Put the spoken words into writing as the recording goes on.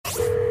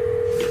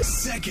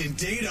Second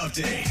date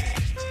update.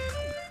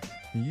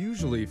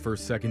 Usually for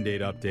second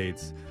date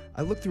updates,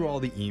 I look through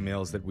all the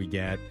emails that we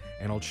get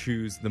and I'll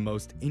choose the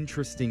most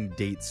interesting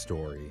date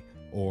story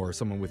or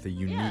someone with a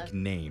unique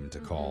name to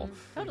call.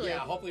 Totally. Yeah,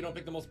 hopefully you don't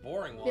pick the most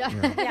boring one. Yeah.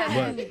 But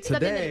Something that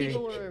today,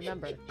 people will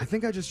remember. I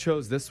think I just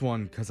chose this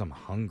one because I'm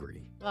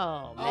hungry.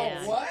 Oh, man.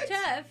 Oh, what?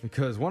 Jeff.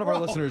 Because one of our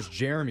listeners,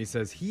 Jeremy,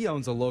 says he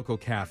owns a local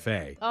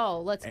cafe.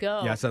 Oh, let's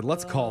go. Yeah, I said,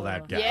 let's call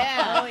that guy.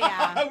 Yeah. Oh,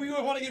 yeah. We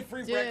would want to get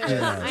free Dude, breakfast.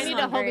 Yeah. I need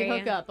a homie Hungry.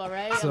 hookup, all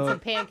right? So- And some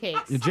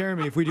pancakes. Yeah,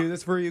 Jeremy, if we do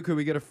this for you, could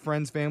we get a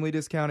friend's family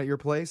discount at your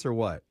place or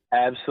what?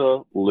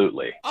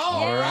 Absolutely.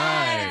 All right.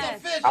 Yes.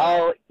 It's official.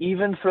 I'll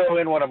even throw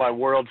in one of my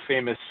world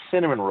famous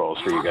cinnamon rolls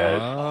for you guys.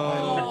 I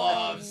Oh.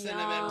 love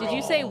cinnamon Did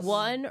you say rolls.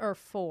 1 or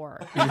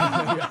 4?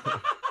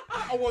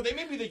 Oh, well, they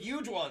may be the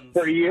huge ones.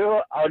 For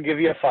you, I'll give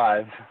you a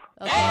 5.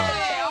 Okay.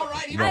 Hey, all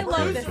right. I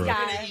love this We're guy.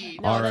 gonna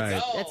eat. No, All that's,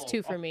 right. that's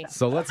 2 for me.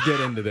 So let's get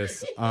into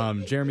this.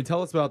 Jeremy,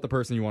 tell us about the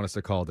person you want us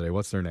to call today.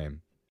 What's their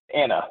name?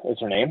 Anna is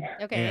her name.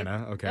 Okay.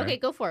 Anna, okay. Okay,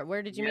 go for it.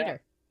 Where did you meet Yeah.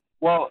 her?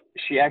 Well,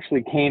 she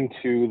actually came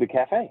to the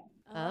cafe.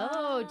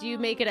 Oh, do you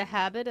make it a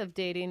habit of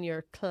dating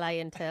your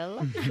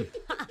clientele?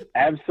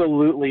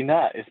 Absolutely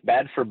not. It's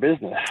bad for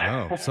business.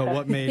 Oh, so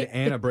what made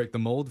Anna break the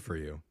mold for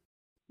you?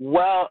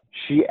 Well,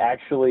 she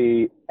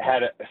actually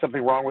had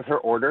something wrong with her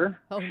order.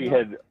 Oh, She no.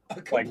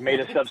 had made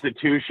a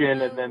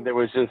substitution, and then there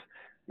was just,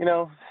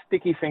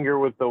 sticky finger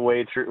with the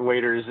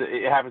waiters.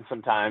 It happens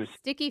sometimes.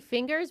 Sticky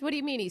fingers? What do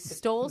you mean? He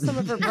stole some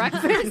of her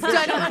breakfast?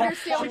 I don't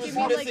understand what you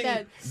mean like Missing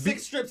that.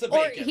 6 strips of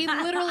Or bacon. he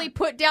literally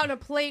put down a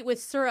plate with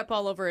syrup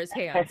all over his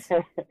hands.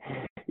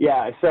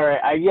 Yeah, sorry.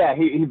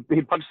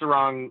 He punched the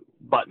wrong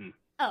button.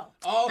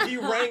 Oh, he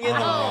rang in the Oh,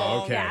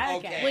 wrong. okay. Yeah,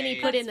 okay. When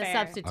he put in the That's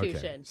fair.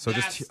 substitution. Okay. So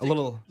That's just a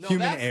little sticky. No,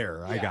 human that's-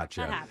 error. I yeah, got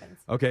you. That happens.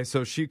 Okay,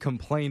 so she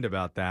complained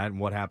about that, and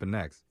what happened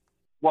next?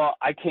 Well,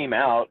 I came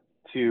out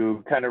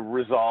to kind of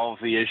resolve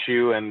the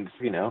issue and,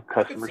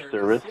 customer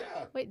service.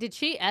 Yeah. Wait, did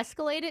she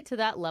escalate it to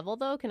that level,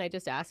 though? Can I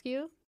just ask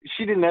you?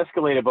 She didn't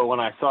escalate it, but when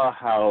I saw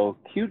how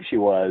cute she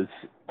was,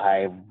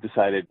 I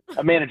decided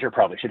a manager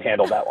probably should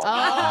handle that one. Oh,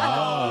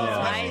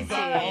 I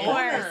see. Of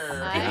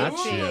course. I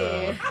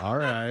see. Gotcha. All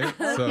right.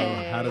 So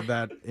Okay. how did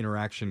that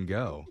interaction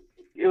go?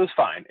 It was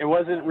fine. It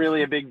wasn't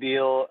really a big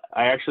deal.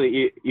 I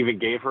actually even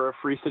gave her a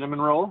free cinnamon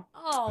roll.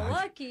 Oh,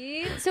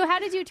 lucky. So how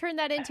did you turn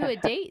that into a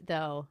date,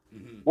 though?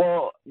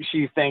 Well,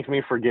 she thanked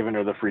me for giving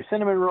her the free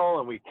cinnamon roll,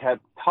 and we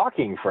kept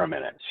talking for a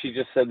minute. She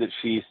just said that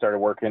she started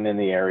working in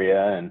the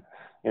area, and,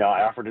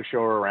 I offered to show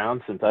her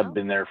around since I've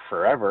been there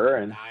forever.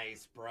 And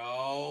Nice,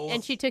 bro.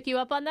 And she took you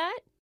up on that?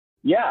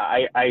 yeah,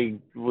 I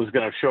was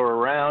going to show her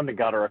around and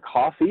got her a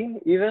coffee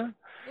even.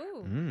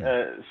 Ooh.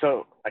 Mm.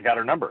 So I got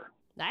her number.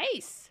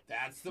 Nice.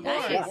 That's the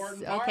most Nice.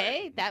 important part.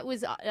 Okay, that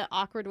was an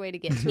awkward way to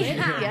get to it.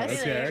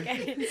 Yes.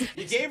 Okay.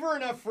 You gave her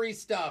enough free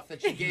stuff that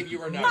she gave you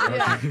her number.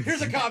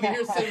 Here's a coffee,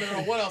 here's cinnamon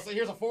roll. What else?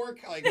 Here's a fork.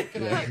 Like, what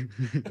can I?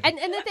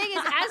 And the thing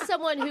is, as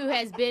someone who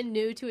has been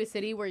new to a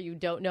city where you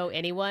don't know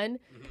anyone,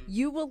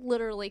 you will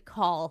literally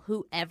call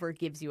whoever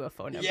gives you a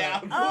phone number.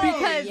 Yeah.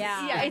 Because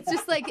yeah. it's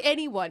just like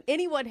anyone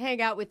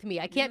hang out with me.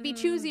 I can't be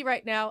choosy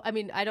right now. I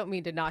mean, I don't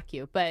mean to knock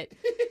you, but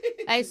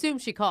I assume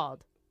she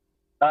called.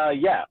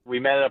 Yeah, we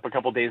met up a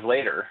couple days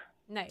later.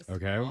 Nice.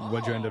 Okay.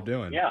 What'd you end up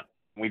doing? Yeah,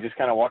 we just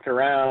kind of walked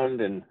around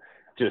and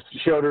just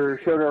showed her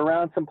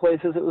around some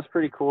places. It was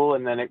pretty cool.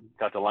 And then it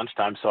got to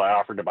lunchtime, so I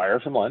offered to buy her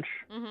some lunch.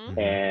 Mm-hmm.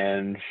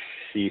 And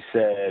she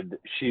said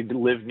she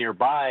lived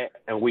nearby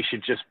and we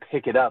should just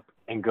pick it up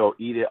and go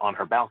eat it on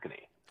her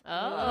balcony.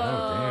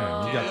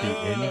 Oh, damn. You got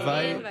the Dude.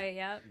 invite?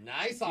 Yeah.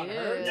 Nice on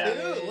her,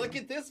 Dude. too. Look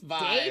at this vibe.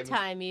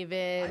 Daytime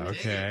even.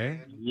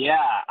 Okay. Yeah,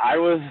 I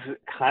was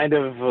kind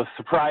of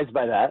surprised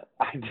by that.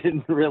 I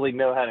didn't really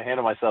know how to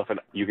handle myself, and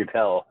you could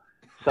tell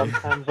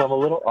sometimes I'm a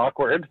little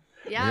awkward.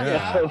 Yeah.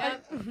 Yeah.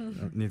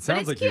 Yeah. It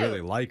sounds it's like you cute.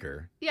 really like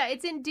her. Yeah,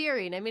 it's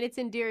endearing. I mean, it's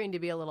endearing to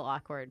be a little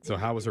awkward. So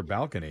how was her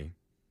balcony?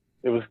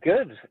 It was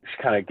good.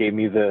 She kind of gave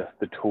me the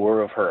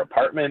tour of her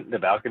apartment. The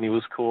balcony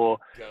was cool.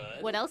 Good.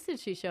 What else did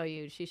she show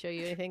you? Did she show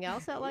you anything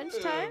else at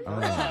lunchtime? Oh,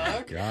 my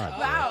Brooke. God.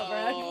 Wow,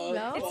 Oh, Brooke.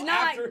 No? It's well,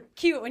 not after-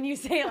 cute when you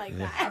say it like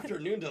that.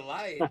 Afternoon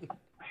delight.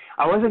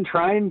 I wasn't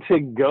trying to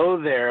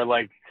go there.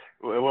 Like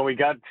when we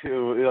got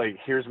to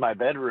here's my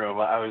bedroom,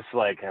 I was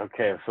like,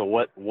 okay, so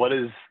what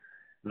is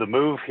the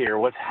move here?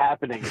 What's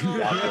happening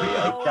exactly?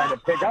 I was trying to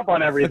pick up on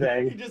You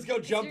everything. just go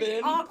jump You're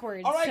in.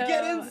 awkward, All right, so-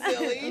 get in,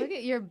 silly. Look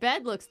at your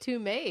bed looks too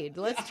made.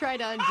 Let's try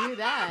to undo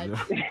that.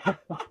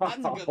 That's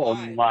a good Oh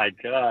line. my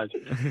gosh.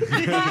 He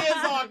is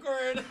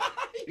awkward.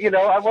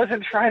 I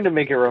wasn't trying to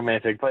make it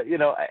romantic, but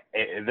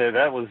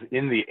that was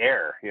in the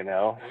air. So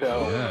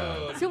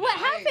Ooh, So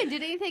what nice. happened?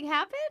 Did anything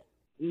happen?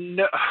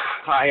 no,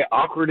 I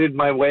awkwarded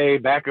my way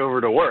back over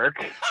to work.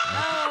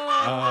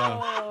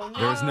 Oh,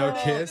 There was no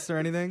no. kiss or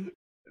anything?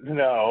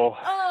 No.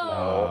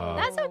 Oh.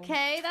 That's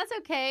okay. That's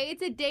okay.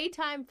 It's a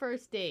daytime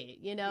first date,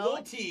 you know?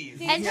 Little tease.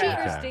 These And she-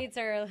 first dates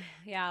are,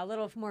 a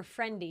little more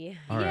friendly.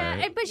 All yeah,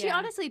 right. but she Yeah.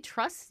 honestly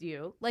trusts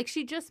you. Like,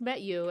 she just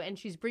met you and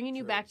she's bringing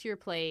you back to your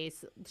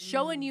place,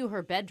 showing you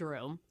her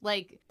bedroom.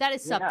 Like, that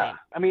is something. Yeah.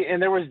 I mean,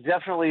 and there was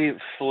definitely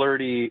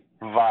flirty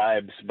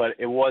vibes, but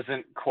it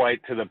wasn't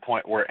quite to the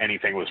point where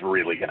anything was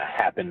really going to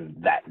happen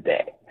that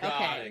day.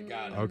 Got it.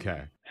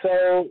 Okay.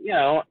 So,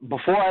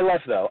 before I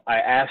left, though, I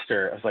asked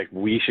her, I was like,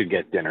 we should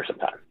get dinner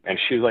sometime. And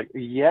she was like,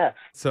 yes.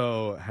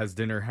 So has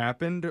dinner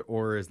happened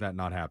or is that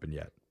not happened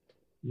yet?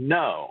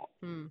 No.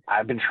 Hmm.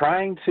 I've been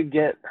trying to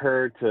get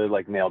her to,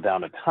 nail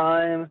down a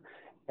time,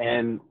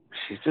 and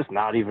she's just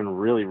not even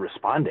really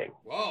responding.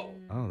 Whoa.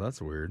 Oh,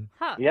 that's weird.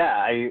 Huh. Yeah,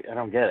 I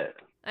don't get it.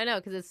 I know,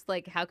 because it's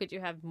like, how could you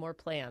have more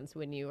plans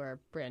when you are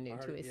brand new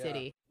to a Yeah.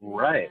 city?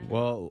 Right.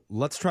 Well,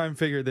 let's try and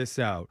figure this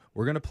out.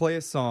 We're going to play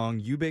a song.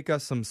 You bake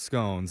us some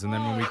scones, and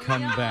then when we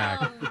come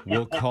back,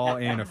 we'll call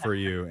Anna for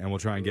you, and we'll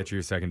try and get you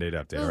your second date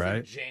update, all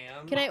right?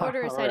 Jam. Can I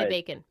order a side of Alright.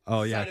 bacon?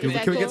 Oh, yeah. Is Can,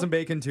 that can we cool? get some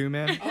bacon too,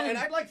 man? Oh, and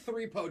I'd like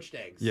 3 poached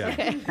eggs. Yeah.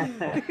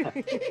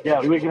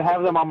 Yeah, we can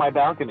have them on my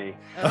balcony.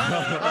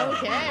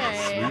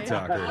 Okay. Sweet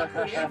talker.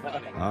 Awkward and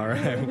funny. All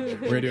right. We're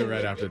going to do it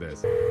right after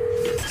this.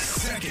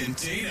 Second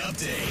date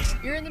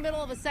update. You're in the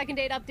middle of a second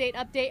date update,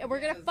 and we're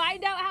going to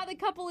find out how the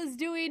couple is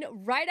doing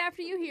right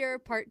after you hear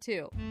part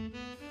 2.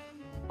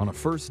 On a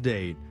first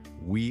date,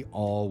 we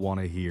all want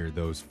to hear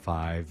those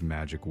 5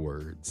 magic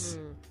words.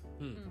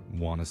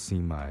 Want to see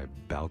my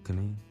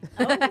balcony?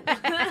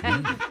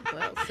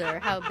 Well, sir,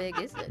 how big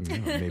is it?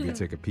 Yeah, maybe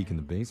take a peek in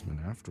the basement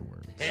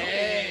afterwards.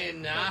 Hey,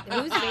 nice.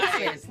 Who's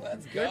basement?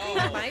 Let's Your go.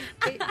 basement, my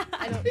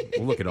I don't.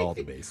 We'll look at all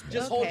the basements.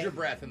 Just hold Okay. your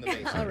breath in the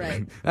basement. All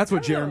right. That's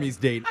what Jeremy's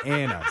date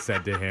Anna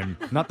said to him.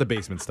 Not the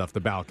basement stuff, the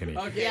balcony.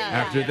 Okay. Yeah.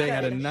 After they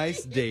had a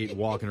nice date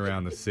walking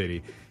around the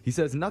city. He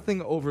says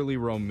nothing overly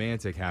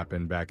romantic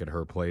happened back at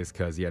her place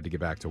because he had to get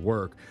back to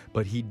work,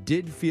 but he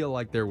did feel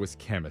like there was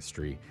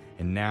chemistry.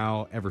 And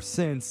now, ever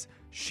since,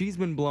 she's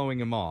been blowing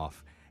him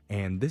off.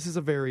 And this is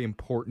a very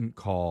important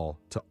call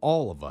to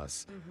all of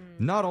us.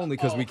 Not only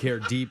because we care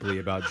deeply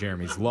about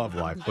Jeremy's love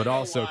life, but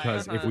also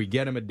because if we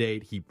get him a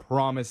date, he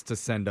promised to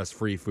send us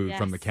free food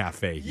from the Yes.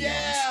 cafe he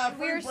Yeah,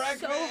 free We're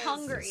breakfast. so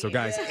hungry. owns. So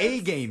guys,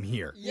 A game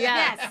here.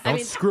 Yes. I Don't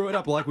mean, screw it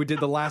up like we did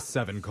the last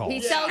 7 calls.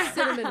 he sells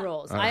cinnamon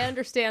rolls. I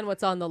understand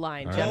what's on the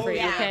line, All right. Jeffrey.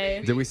 Oh, yeah.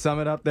 Okay. Did we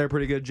sum it up there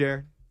pretty good,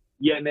 Jer?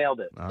 Yeah, nailed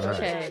it. All right.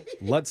 Okay.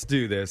 Let's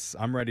do this.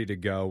 I'm ready to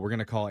go. We're going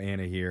to call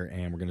Anna here,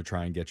 and we're going to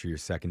try and get you your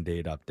second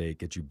date update,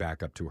 get you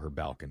back up to her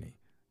balcony.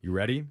 You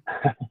ready?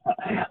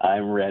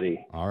 I'm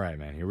ready. All right,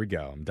 man. Here we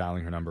go. I'm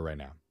dialing her number right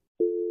now.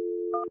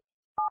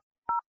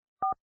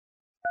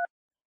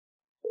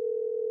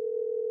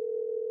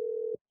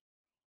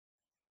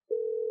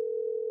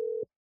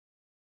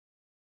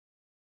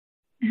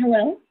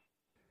 Hello.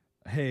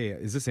 Hey,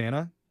 is this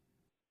Anna?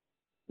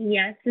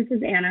 Yes, this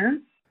is Anna.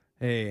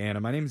 Hey, Anna.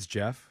 My name's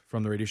Jeff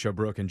from the radio show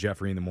Brooke and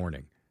Jeffrey in the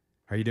Morning.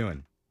 How you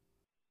doing?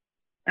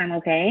 I'm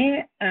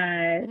okay.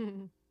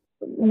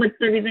 What's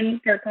the reason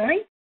for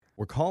calling?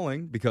 We're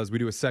calling because we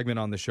do a segment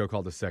on the show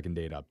called the Second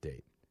Date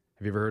Update.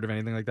 Have you ever heard of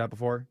anything like that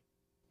before?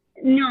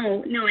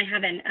 No, I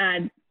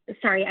haven't.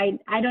 Sorry,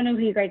 I don't know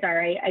who you guys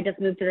are. I just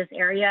moved to this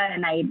area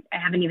and I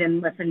haven't even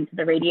listened to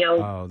the radio.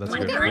 Oh, that's a one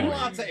good There are time.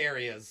 point. lots of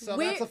areas, so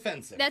We're- that's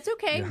offensive. That's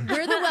okay.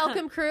 We're the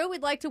welcome crew.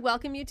 We'd like to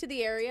welcome you to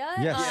the area.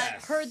 Yes.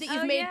 Yes. Heard that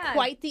you've Oh, made yeah.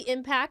 quite the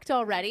impact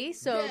already,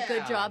 so Yeah.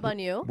 good job on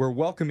you. We're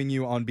welcoming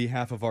you on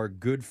behalf of our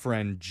good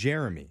friend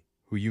Jeremy,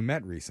 who you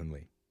met recently.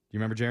 Do you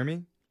remember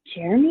Jeremy?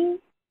 Jeremy?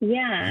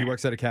 Yeah. He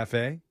works at a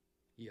cafe.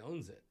 He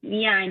owns it.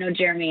 Yeah, I know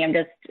Jeremy. I'm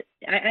just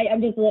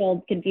a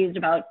little confused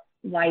about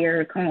why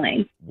you're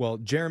calling. Well,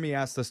 Jeremy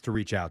asked us to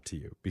reach out to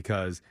you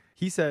because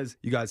he says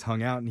you guys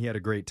hung out and he had a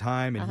great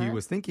time and he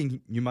was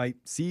thinking you might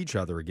see each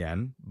other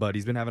again, but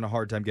he's been having a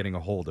hard time getting a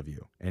hold of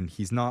you and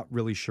he's not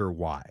really sure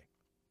why.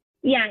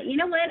 Yeah, you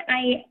know what?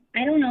 I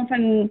don't know if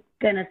I'm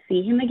gonna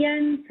see him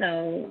again,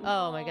 so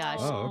Oh my gosh.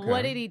 Oh, okay.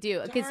 What did he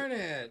do? Darn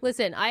it.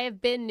 Listen, I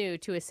have been new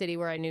to a city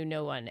where I knew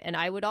no one, and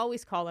I would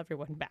always call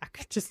everyone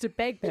back just to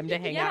beg them to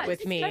hang out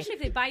with me. Especially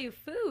if they buy you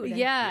food.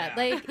 Yeah, Yeah.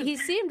 like he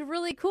seemed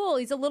really cool.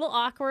 He's a little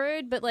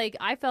awkward, but like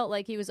I felt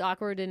like he was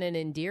awkward in an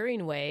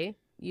endearing way.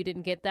 You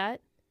didn't get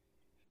that?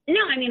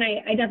 no, I mean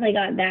I definitely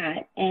got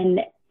that, and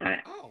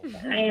Oh.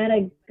 I had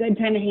a good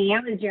time hanging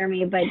out with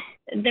Jeremy, but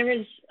there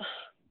was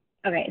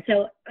okay.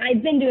 So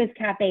I've been to his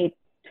cafe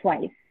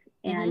twice,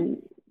 and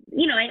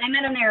I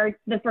met him there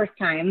the first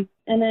time,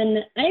 and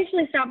then I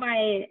actually stopped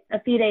by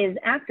a few days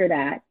after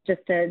that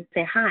just to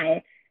say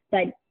hi,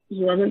 but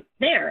he wasn't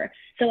there.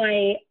 So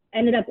I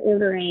ended up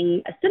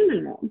ordering a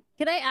cinnamon roll.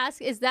 Can I ask,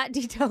 is that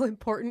detail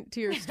important to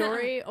your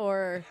story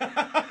or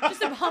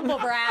Just a humble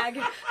brag.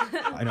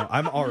 I know,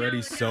 I'm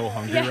already so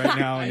hungry right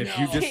now, and I if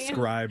you know.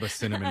 describe a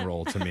cinnamon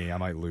roll to me, I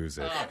might lose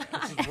it.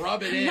 Just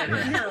rub it in.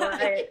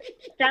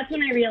 That's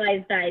when I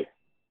realized that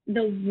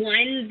the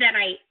one that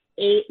I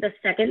ate the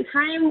second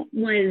time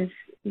was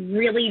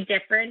really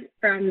different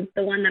from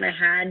the one that I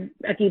had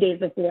a few days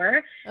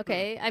before.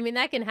 Okay, I mean,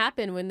 that can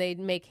happen when they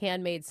make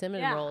handmade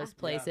cinnamon Yeah. rolls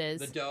places.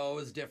 The dough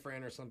is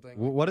different or something.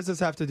 What does this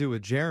have to do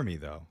with Jeremy,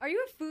 though? Are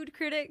you a food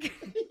critic?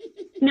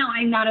 No,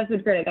 I'm not a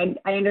food critic.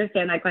 I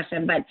understand that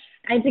question, but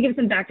I have to give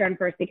some background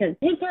first because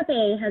his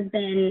cafe has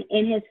been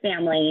in his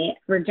family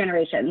for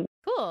generations.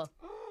 Cool.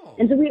 Oh.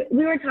 And so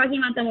we were talking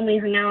about them when we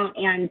hung out,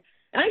 and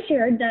I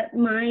shared that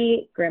my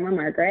grandma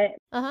Margaret,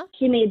 Uh-huh.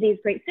 she made these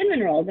great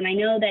cinnamon rolls, and I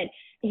know that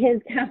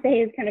his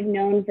cafe is kind of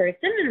known for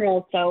cinnamon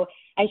rolls, so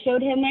I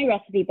showed him my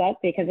recipe book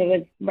because it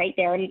was right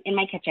there in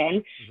my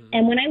kitchen. Mhm.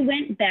 And when I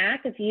went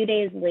back a few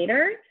days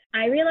later,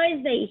 I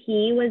realized that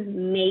he was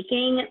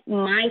making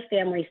my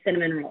family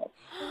cinnamon rolls.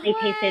 They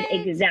tasted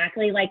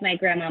exactly like my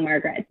grandma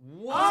Margaret.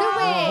 What? So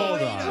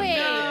hold on. wait,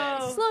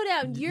 No. slow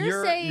down.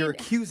 You're saying you're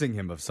accusing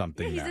him of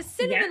something He's now. a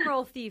cinnamon Yeah.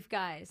 roll thief,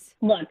 guys.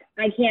 Look,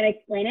 I can't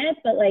explain it,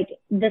 but like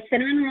the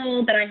cinnamon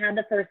roll that I had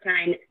the first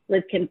time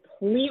was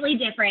completely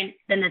different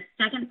than the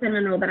second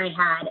cinnamon roll that I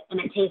had, and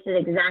it tasted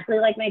exactly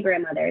like my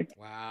grandmother's.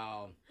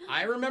 Wow.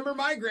 I remember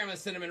my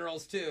grandma's cinnamon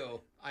rolls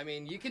too. I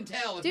mean, you can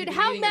tell. If Dude, you've been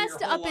how eating them your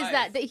messed whole up is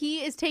life. that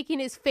he is taking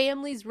his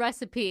family's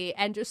recipe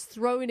and just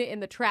throwing it in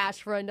the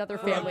trash for another a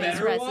family's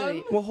better recipe?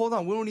 one? Well, hold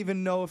on. We don't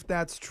even know if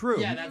that's true.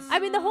 Yeah, that's. I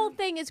mean, the whole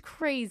thing is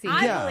crazy.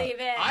 I Yeah.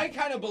 believe it. I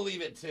kind of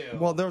believe it too.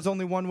 Well, there's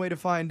only one way to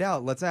find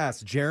out. Let's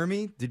ask.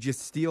 Jeremy, did you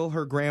steal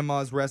her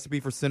grandma's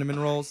recipe for cinnamon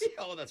rolls?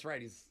 Oh, that's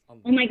right. He's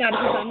on Oh my God, he's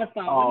on the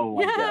phone. Oh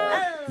my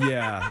God.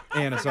 Yeah.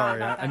 Anna,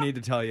 sorry. I need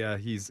to tell you,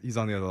 he's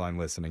on the other line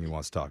listening. He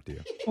wants to talk to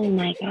you. Oh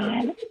my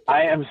God.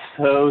 I am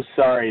so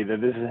sorry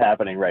that this is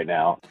happening right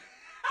now.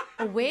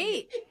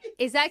 Wait,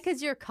 is that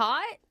because you're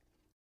caught?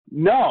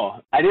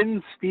 No, I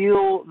didn't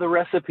steal the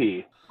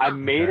recipe. I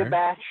made a Okay.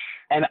 batch,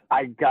 and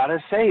I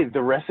gotta say,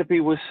 the recipe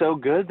was so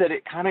good that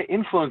it kind of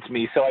influenced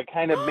me. So I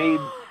kind of made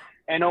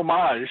an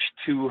homage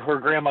to her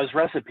grandma's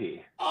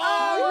recipe.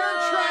 Oh,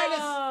 you're trying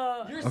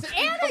to. You're Okay.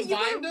 saying Anna, you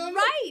combined were them?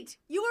 right.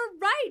 You were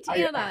right,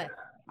 Anna.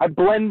 I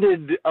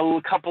blended a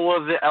couple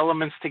of the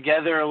elements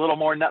together, a little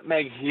more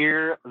nutmeg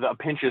here. A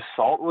pinch of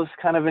salt was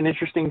kind of an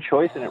interesting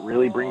choice, and it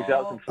really brings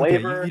out some Okay,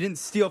 flavor. you didn't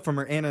steal from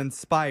her. Anna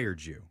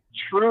inspired you.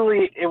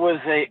 Truly, it was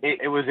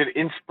an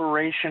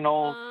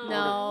inspirational.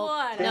 No,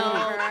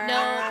 Whatever.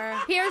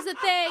 no. Here's the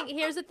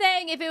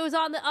thing. If it was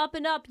on the up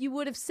and up, you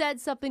would have said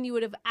something. You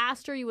would have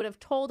asked her. You would have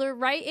told her,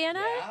 right,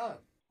 Anna? Yeah.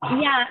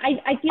 Yeah,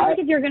 I feel like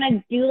if you're going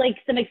to do like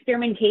some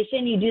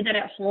experimentation, you do that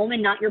at home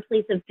and not your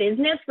place of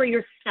business where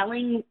you're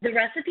selling the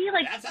recipe.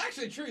 Like, That's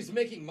actually true. He's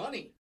making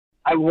money.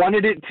 I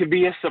wanted it to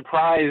be a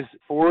surprise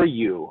for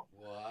you.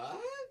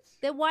 What?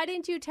 Then why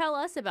didn't you tell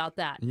us about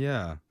that?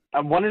 Yeah. I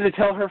wanted to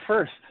tell her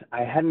first.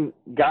 I hadn't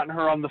gotten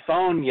her on the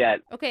phone yet.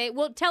 Okay,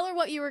 well, tell her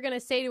what you were going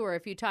to say to her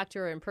if you talked to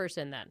her in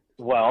person then.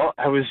 Well,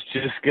 I was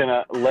just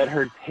gonna let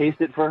her taste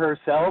it for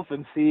herself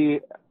and see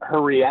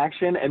her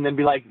reaction, and then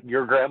be like,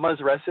 "Your grandma's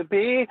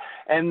recipe,"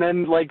 and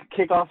then like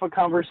kick off a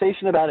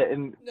conversation about it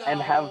and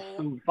have No.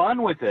 some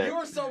fun with it.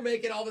 You're so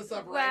making all this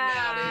up right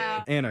Wow. now,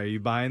 dude. Anna, are you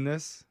buying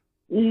this?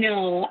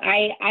 no,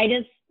 I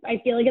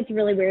feel like it's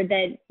really weird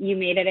that you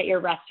made it at your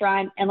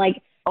restaurant and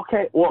like,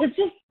 Okay, well, it's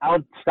just,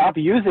 I'll stop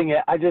using it.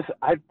 I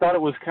thought it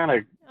was kind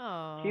of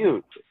Oh.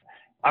 cute.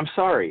 I'm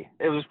sorry.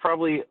 It was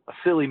probably a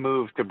silly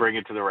move to bring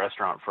it to the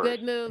restaurant first.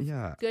 Good move.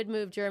 Yeah. Good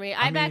move, Jeremy.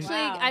 I I'm mean- actually,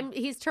 Wow.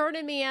 he's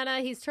turning me, Anna.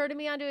 He's turning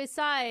me onto his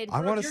side.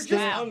 I want to You're just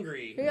stand.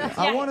 hungry. Yeah.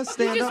 I want to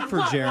stand just up for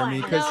want Jeremy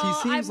one. because No, he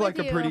seems I'm like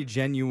a with pretty you.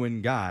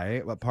 genuine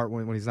guy. Apart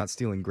when he's not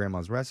stealing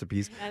grandma's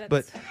recipes, And but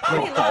it's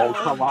pretty Oh, low.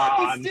 come He's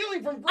on.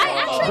 stealing from I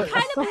grandma. actually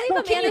kind of believe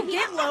him, Can Anna. you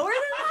get lower than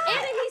that?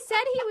 Anna, he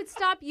said he would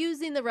stop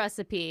using the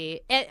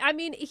recipe. And I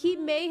mean, he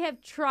may have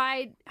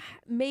tried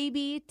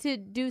maybe to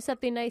do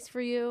something nice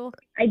for you.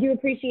 I do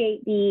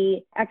appreciate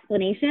the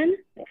explanation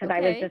because I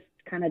was Okay. just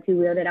kind of too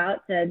weirded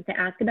out to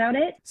ask about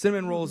it.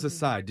 cinnamon rolls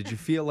aside, did you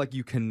feel like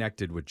you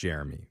connected with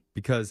Jeremy?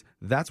 Because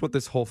that's what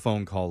this whole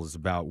phone call is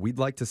about. We'd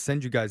like to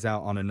send you guys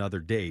out on another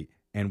date,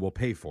 and we'll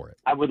pay for it.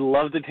 I would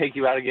love to take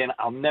you out again.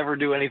 I'll never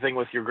do anything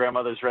with your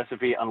grandmother's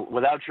recipe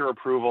without your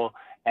approval.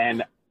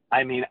 And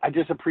I mean, I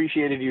just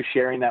appreciated you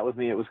sharing that with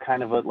me. It was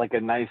kind of like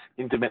a nice,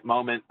 intimate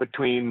moment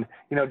between,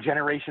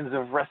 generations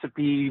of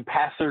recipe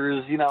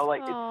passers,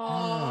 like.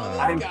 Aw. this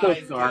I'm so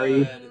guy's sorry.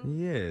 good.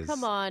 He is.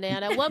 Come on,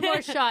 Anna. One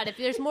more shot. If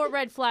there's more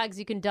red flags,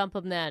 you can dump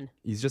them then.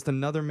 He's just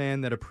another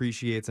man that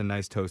appreciates a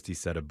nice toasty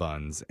set of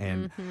buns.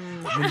 And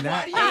Mm-hmm. in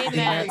that, What are you in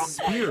that doing?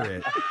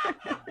 spirit,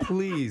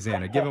 please,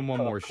 Anna, give him one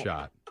more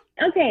shot.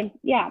 Okay,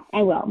 yeah,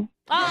 I will.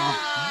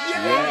 Oh,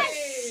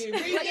 Yay! We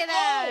look did- at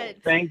that.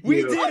 Thank We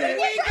you. did it!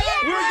 We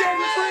got We're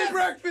getting free it!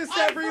 breakfast,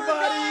 I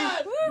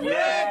everybody! forgot!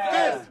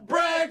 Yeah.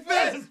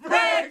 Breakfast!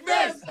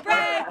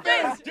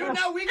 Dude,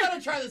 now we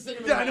gotta try the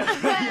cinnamon roll.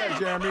 Yeah,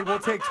 Jeremy, we'll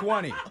take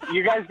 20.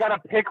 You guys got to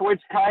pick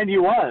which kind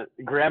you want,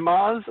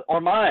 grandma's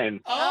or mine.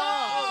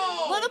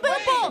 Oh! Little bit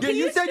of both. Yeah,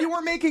 you said you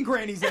weren't making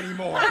grannies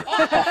anymore.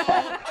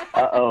 Oh!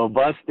 Uh-oh,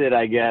 busted,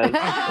 I guess.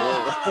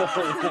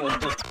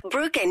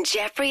 Brooke and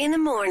Jeffrey in the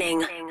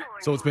morning.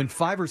 So it's been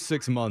 5 or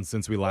 6 months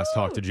since we last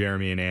talked to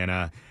Jeremy and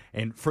Anna.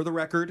 And for the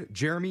record,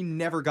 Jeremy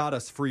never got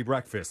us free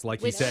breakfast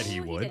like he said he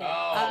would. didn't.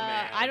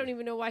 I don't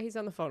even know why he's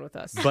on the phone with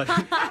us. But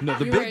no,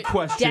 the You were big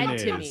question dead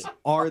to me. is,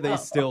 are they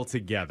still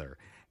together?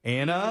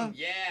 Anna,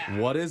 Yeah.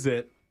 what is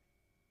it?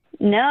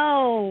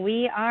 No,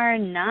 we are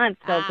not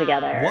still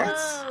together.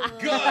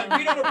 What? Good.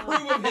 We don't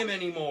approve of him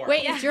anymore.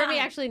 Wait, is Jeremy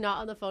actually not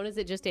on the phone? Is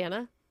it just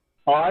Anna?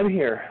 Oh, I'm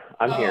here.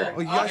 I'm here.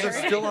 Oh, you guys are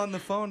Okay. still on the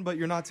phone, but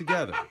you're not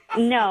together.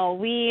 No,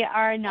 we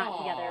are not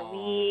together.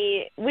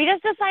 We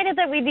just decided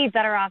that we'd be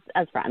better off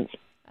as friends.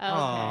 Oh,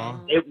 Aw.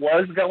 It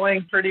was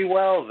going pretty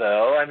well,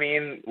 though. I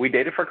mean, we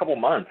dated for a couple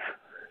months.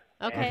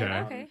 okay. Okay.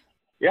 Okay.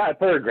 Yeah, I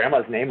put her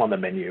grandma's name on the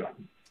menu.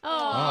 Oh,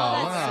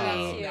 wow. that's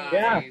sweet. Nice.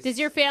 Yeah. Does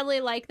your family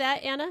like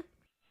that, Anna?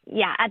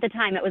 Yeah, at the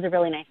time, it was a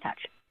really nice touch.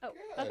 Oh,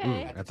 Ooh,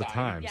 okay. at the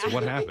time. So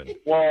what happened?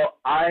 Well,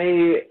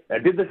 I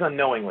did this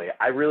unknowingly.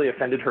 I really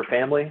offended her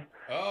family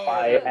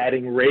by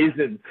adding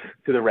raisins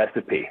to the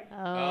recipe.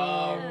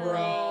 Oh,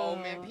 bro.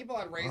 Man, people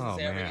add raisins Oh,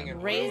 to everything. man.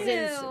 in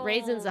Raisins, Ew.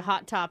 raisins, a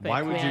hot topic.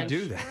 Why would you man.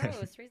 do that?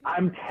 Gross. Reasons-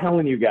 I'm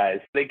telling you guys,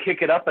 they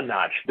kick it up a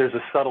notch. There's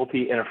a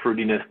subtlety and a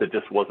fruitiness that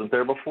just wasn't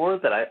there before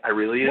that I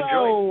really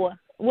enjoy.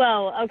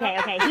 Whoa, okay.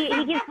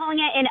 He keeps calling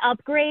it an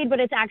upgrade, but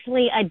it's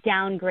actually a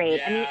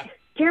downgrade. I mean, Yeah.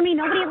 Jeremy,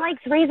 nobody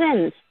likes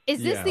raisins.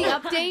 Is this Yeah.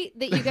 the update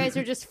that you guys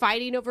are just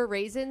fighting over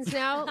raisins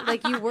now?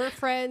 Like you were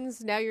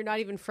friends, now you're not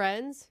even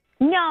friends?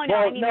 No,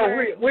 Well, I mean,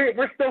 no,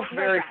 we're still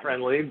very friends.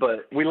 friendly,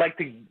 but we like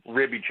to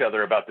rib each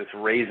other about this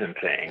raisin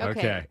thing.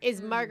 Okay.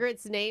 Is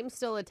Margaret's name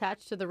still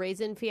attached to the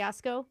raisin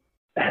fiasco?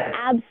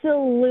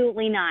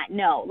 absolutely not.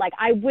 No, like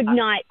I would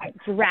not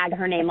drag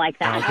her name like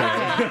that.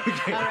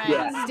 Okay. All right.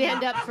 Yeah.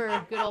 Stand up for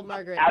good old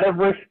Margaret. Out of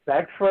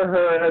respect for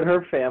her and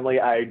her family,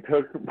 I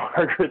took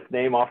Margaret's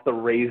name off the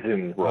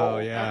raisin roll. Oh,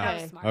 yeah.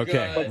 Okay. Smart.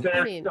 Okay. But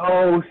they're I mean-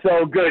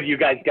 so good. You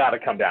guys got to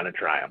come down and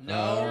try them.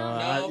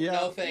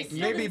 No, thank you.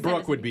 Maybe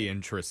Brooke would be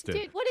interested.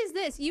 Dude, what is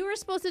this? You were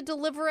supposed to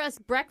deliver us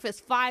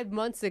breakfast 5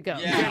 months ago.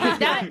 Yeah. Jeremy.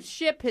 That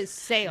ship has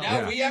sailed.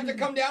 Now we have to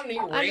come down and eat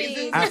I mean-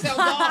 raisins? That sounds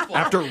awful.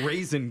 After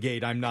Raisin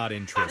Gate, I'm not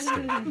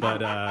interested.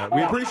 But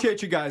we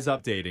appreciate you guys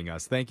updating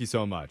us. Thank you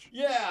so much.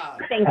 Yeah.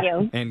 Thank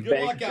you. And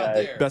Good luck out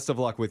there. best of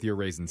luck with your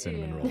raisin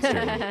cinnamon rolls,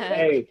 Jeremy.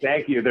 Hey,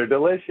 thank you. They're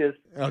delicious.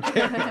 Okay.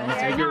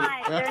 They're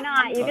not. They're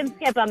not. You can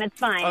skip them. It's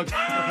fine.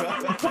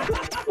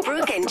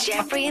 Brooke and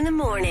Jeffrey in the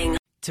morning.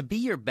 To be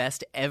your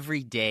best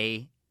every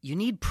day, you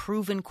need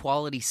proven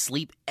quality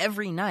sleep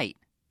every night.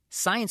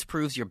 Science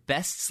proves your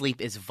best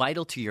sleep is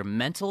vital to your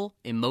mental,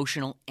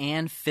 emotional,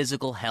 and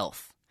physical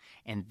health.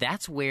 And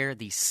that's where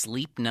the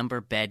Sleep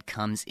Number bed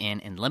comes in.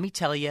 And let me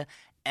tell you,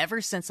 ever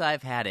since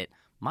I've had it,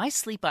 my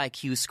sleep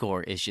IQ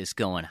score is just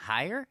going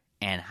higher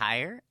and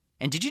higher.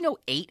 And did you know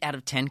 8 out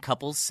of 10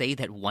 couples say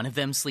that one of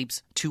them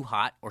sleeps too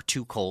hot or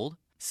too cold?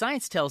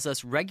 Science tells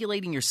us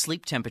regulating your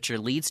sleep temperature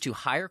leads to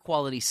higher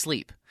quality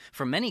sleep.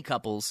 For many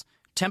couples,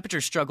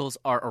 temperature struggles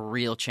are a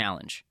real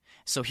challenge.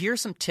 So here are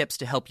some tips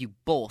to help you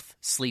both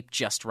sleep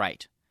just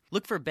right.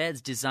 Look for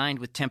beds designed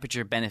with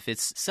temperature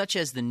benefits such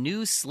as the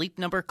new Sleep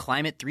Number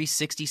Climate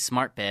 360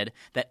 smart bed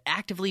that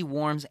actively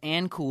warms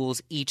and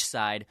cools each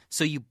side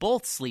so you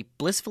both sleep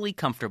blissfully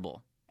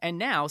comfortable. And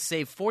now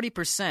save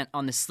 40%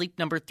 on the Sleep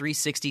Number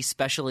 360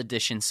 Special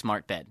Edition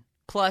smart bed.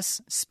 Plus,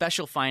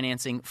 special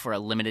financing for a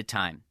limited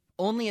time.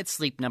 Only at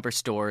Sleep Number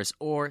stores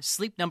or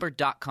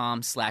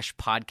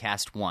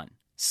sleepnumber.com/podcast1.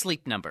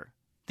 Sleep Number,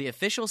 the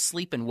official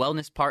sleep and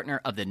wellness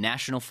partner of the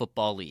National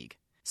Football League.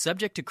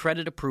 Subject to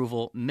credit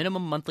approval,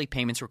 minimum monthly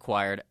payments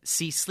required.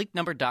 See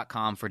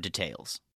sleepnumber.com for details.